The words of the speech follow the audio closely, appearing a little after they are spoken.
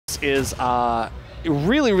is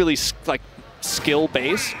really, really like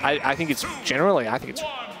skill-based. I think it's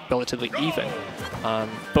relatively even.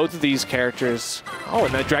 Both of these characters. Oh,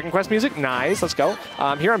 and the Dragon Quest music, nice. Let's go.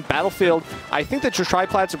 Here on Battlefield, I think that your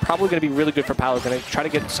triplats are probably going to be really good for Palu. Going to try to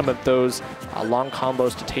get some of those long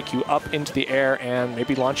combos to take you up into the air and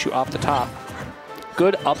maybe launch you off the top.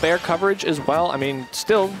 Good up air coverage as well. I mean,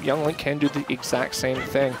 still, Young Link can do the exact same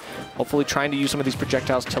thing. Hopefully trying to use some of these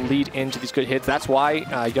projectiles to lead into these good hits. That's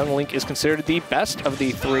why Young Link is considered the best of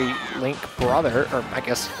the 3 Link brother, or I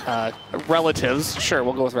guess relatives. Sure,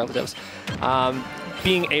 we'll go with relatives.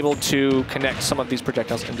 Being able to connect some of these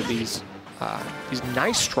projectiles into these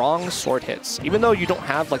nice, strong sword hits. Even though you don't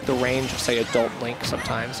have like the range of, say, adult Link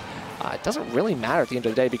sometimes, it doesn't really matter at the end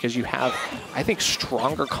of the day because you have, I think,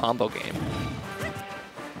 stronger combo game.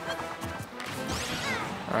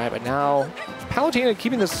 All right, but now Palutena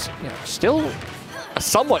keeping this, you know, still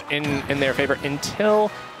somewhat in their favor until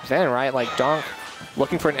then, right? Like Donk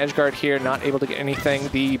looking for an edge guard here, not able to get anything.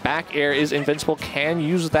 The back air is invincible, can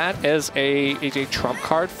use that as a trump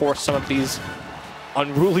card for some of these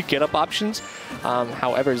unruly get-up options.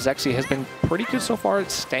 However, Zexyyy has been pretty good so far at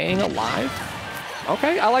staying alive.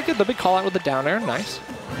 Okay, I like it. The big call out with the down air, nice.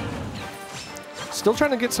 Still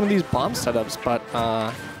trying to get some of these bomb setups, but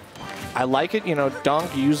I like it, you know,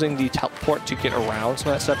 Donk using the teleport to get around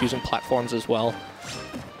some of that stuff, using platforms as well.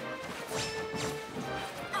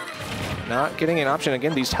 Not getting an option.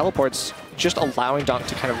 Again, these teleports just allowing Donk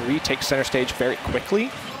to kind of retake center stage very quickly.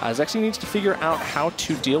 Zexyyy needs to figure out how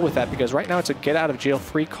to deal with that because right now it's a get out of jail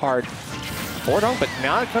free card for Donk, but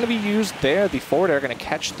not going to be used there. The forward air going to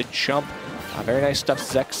catch the jump. Very nice stuff,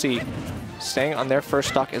 Zexyyy. Staying on their first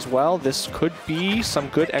stock as well. This could be some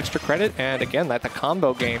good extra credit. And again, the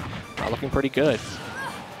combo game looking pretty good.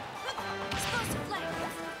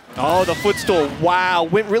 Oh, the footstool. Wow.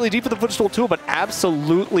 Went really deep with the footstool too, but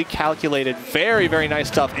absolutely calculated. Very, very nice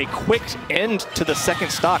stuff. A quick end to the second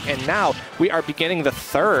stock. And now we are beginning the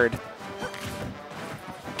third.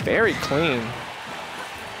 Very clean.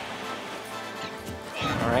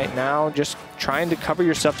 All right, now just trying to cover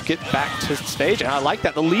yourself to get back to stage. And I like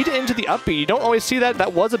that. The lead into the up B. You don't always see that.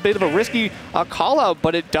 That was a bit of a risky call out,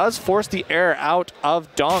 but it does force the air out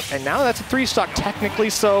of Donk. And now that's a 3 stock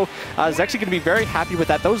technically. So Zexyyy going to be very happy with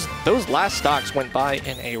that. Those last stocks went by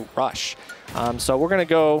in a rush. So we're going to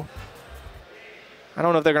go. I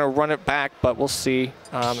don't know if they're going to run it back, but we'll see.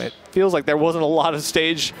 It feels like there wasn't a lot of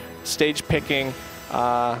stage picking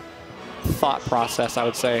thought process, I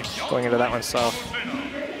would say, going into that one. So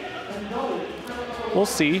we'll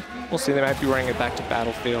see. We'll see. They might be running it back to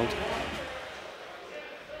Battlefield.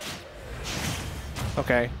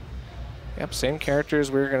 Okay. Yep, same characters.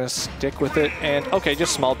 We're going to stick with it. And, okay,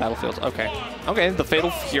 just small Battlefields. Okay. Okay, the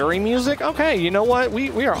Fatal Fury music. Okay, you know what?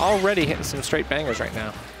 We are already hitting some straight bangers right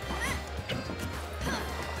now.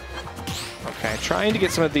 Okay, trying to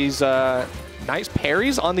get some of these nice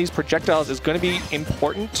parries on these projectiles is going to be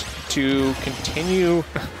important to continue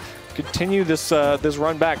this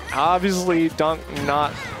run back. Obviously, Donk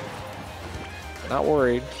not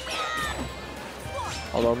worried.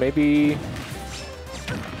 Although maybe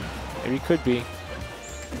could be.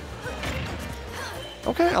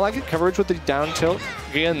 Okay, I like it. Coverage with the down tilt.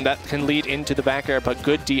 Again, that can lead into the back air, but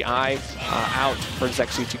good DI out for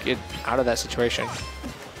Zexyyy to get out of that situation.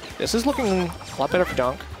 This is looking a lot better for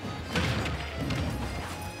Donk.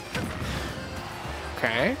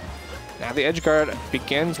 Okay. Now the edge guard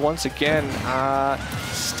begins once again.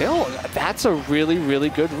 Still, that's a really, really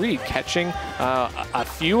good read. Catching a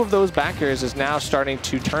few of those backers is now starting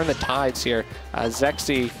to turn the tides here.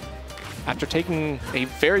 Zexyyy, after taking a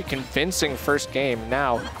very convincing first game,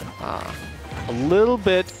 now a little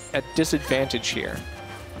bit at disadvantage here.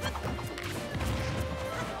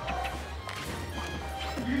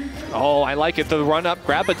 Oh, I like it. The run up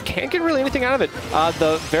grab, but can't get really anything out of it.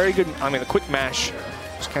 The very good, I mean, the quick mash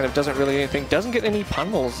just kind of doesn't really anything. Doesn't get any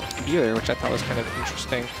pummels either, which I thought was kind of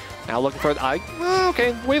interesting. Now looking for the,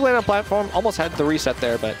 okay, wave land on platform. Almost had the reset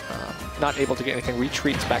there, but not able to get anything.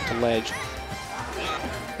 Retreats back to ledge.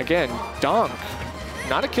 Again, Donk,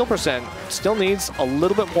 not a kill percent. Still needs a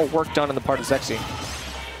little bit more work done on the part of Zexyyy.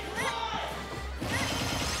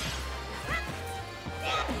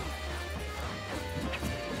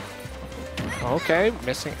 Okay,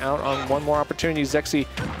 missing out on one more opportunity. Zexyyy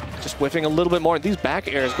just whiffing a little bit more. These back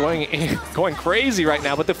airs going crazy right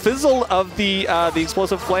now, but the fizzle of the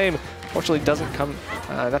explosive flame fortunately doesn't come.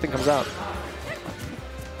 Nothing comes out.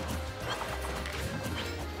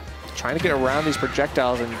 Trying to get around these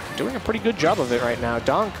projectiles and doing a pretty good job of it right now.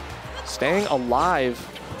 Donk staying alive,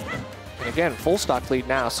 and again full stock lead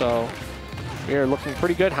now. So we are looking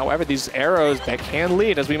pretty good. However, these arrows that can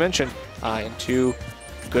lead, as we mentioned, into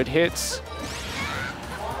good hits.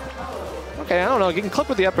 Okay, I don't know. You can clip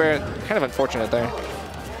with the up air. Kind of unfortunate there.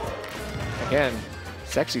 Again,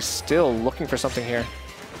 Zexyy's still looking for something here.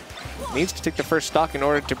 Needs to take the first stock in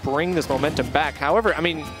order to bring this momentum back. However, I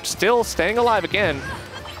mean, still staying alive again.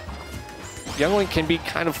 Youngling can be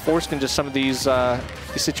kind of forced into some of these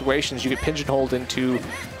situations. You get pigeonholed into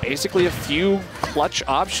basically a few clutch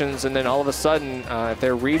options, and then all of a sudden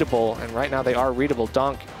they're readable. And right now they are readable.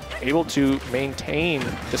 Donk able to maintain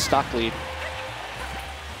the stock lead.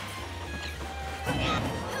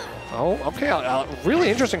 Oh, okay. Really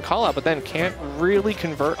interesting call out, but then can't really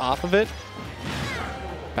convert off of it.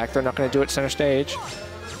 Back there, not going to do it center stage.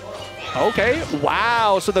 Okay,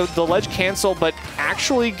 wow. So the ledge cancel, but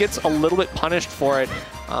actually gets a little bit punished for it.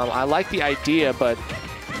 I like the idea, but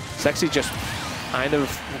Zexyyy just kind of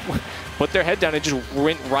put their head down and just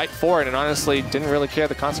went right for it, and honestly didn't really care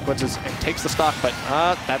the consequences and takes the stock, but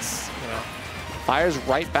that's, you know, fires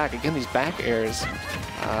right back. Again, these back airs.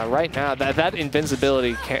 Right now, that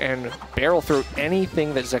invincibility can barrel through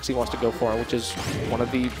anything that Zexyyy wants to go for, which is one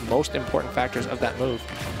of the most important factors of that move.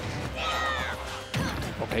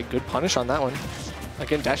 Okay, good punish on that one.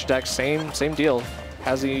 Again, dash attack, same deal.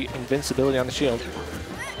 Has the invincibility on the shield.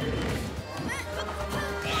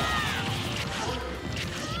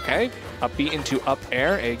 Okay, up B into up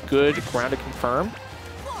air, a good grounded confirm.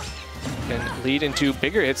 Can lead into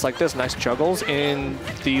bigger hits like this. Nice juggles in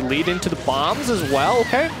the lead into the bombs as well.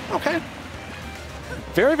 Okay, okay.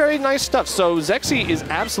 Very, very nice stuff. So Zexyyy is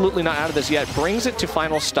absolutely not out of this yet. Brings it to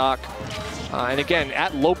final stock. And again,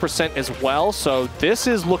 at low percent as well. So this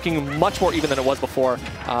is looking much more even than it was before.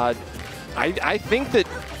 I think that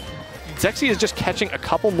Zexyyy is just catching a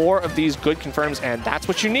couple more of these good confirms, and that's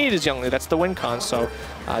what you need as Youngling. That's the win con. So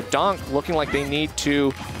Donk looking like they need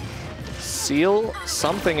to seal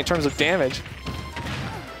something in terms of damage.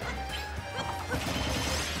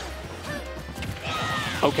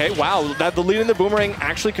 Okay, wow, the lead in the boomerang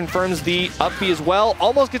actually confirms the up B as well.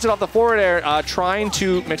 Almost gets it off the forward air, trying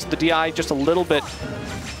to mix the DI just a little bit.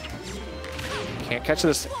 Can't catch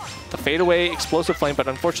this, the fadeaway explosive flame, but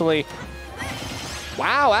unfortunately,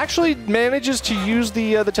 wow, actually manages to use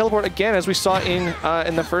the teleport again, as we saw in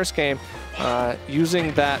the first game,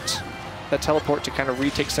 using that teleport to kind of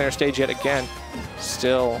retake center stage yet again.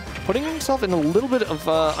 Still putting himself in a little bit of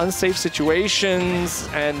unsafe situations,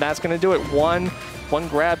 and that's going to do it. One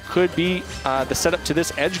grab could be the setup to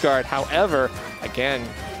this edge guard. However, again,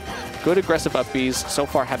 good aggressive up Bs so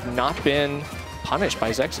far have not been punished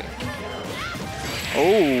by Zexyyy.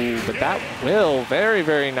 Oh, but that will, very,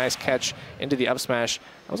 very nice catch into the up smash.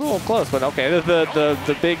 That was a little close, but okay,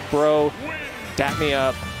 the big bro, dap me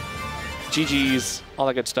up, GG's, all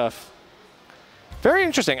that good stuff. Very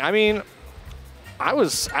interesting. I mean, I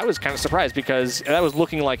was kind of surprised because that was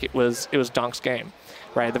looking like it was Donk's game,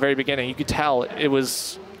 right at the very beginning. You could tell it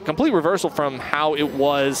was complete reversal from how it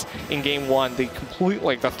was in game one. The complete,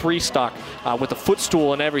 like, the 3 stock with the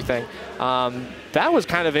footstool and everything. That was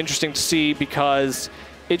kind of interesting to see because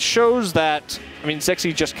it shows that, I mean,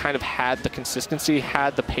 Zexyyy just kind of had the consistency,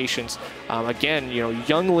 had the patience. Again, you know,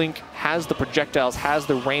 Young Link has the projectiles, has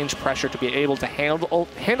the range pressure to be able to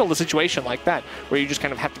handle the situation like that, where you just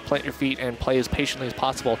kind of have to plant your feet and play as patiently as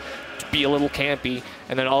possible, to be a little campy,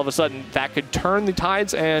 and then all of a sudden that could turn the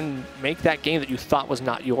tides and make that game that you thought was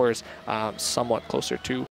not yours somewhat closer to